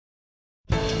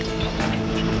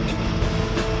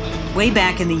Way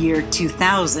back in the year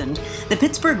 2000, the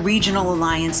Pittsburgh Regional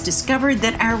Alliance discovered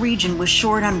that our region was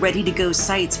short on ready-to-go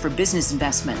sites for business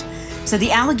investment. So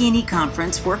the Allegheny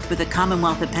Conference worked with the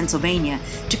Commonwealth of Pennsylvania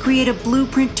to create a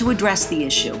blueprint to address the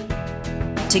issue.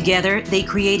 Together, they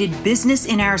created Business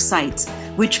in Our Sites,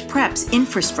 which preps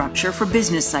infrastructure for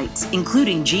business sites,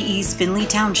 including GE's Findlay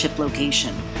Township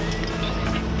location.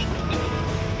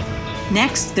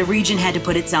 Next, the region had to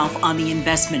put itself on the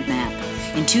investment map.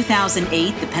 In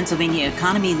 2008, the Pennsylvania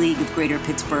Economy League of Greater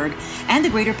Pittsburgh and the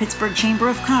Greater Pittsburgh Chamber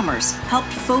of Commerce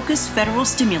helped focus federal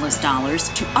stimulus dollars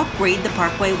to upgrade the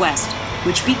Parkway West,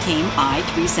 which became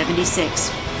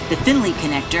I-376. The Findlay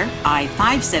Connector,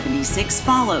 I-576,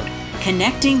 followed,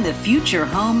 connecting the future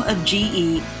home of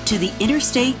GE to the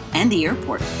interstate and the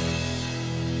airport.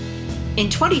 In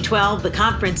 2012, the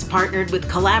conference partnered with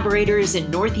collaborators in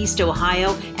Northeast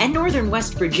Ohio and Northern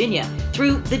West Virginia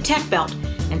through the Tech Belt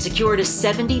and secured a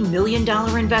 $70 million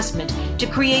investment to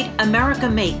create America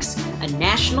Makes, a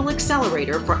national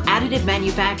accelerator for additive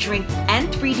manufacturing and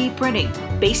 3D printing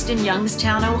based in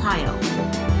Youngstown, Ohio.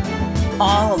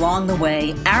 All along the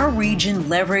way, our region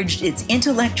leveraged its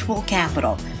intellectual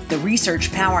capital, the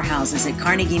research powerhouses at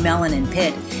Carnegie Mellon and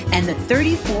Pitt, and the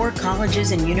 34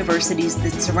 colleges and universities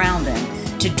that surround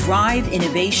them to drive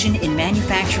innovation in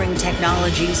manufacturing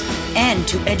technologies and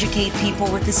to educate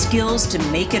people with the skills to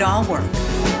make it all work.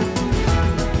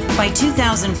 By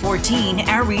 2014,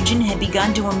 our region had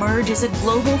begun to emerge as a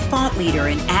global thought leader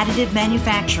in additive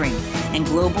manufacturing, and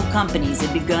global companies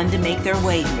had begun to make their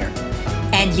way here.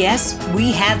 And yes,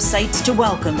 we have sites to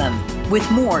welcome them, with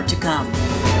more to come.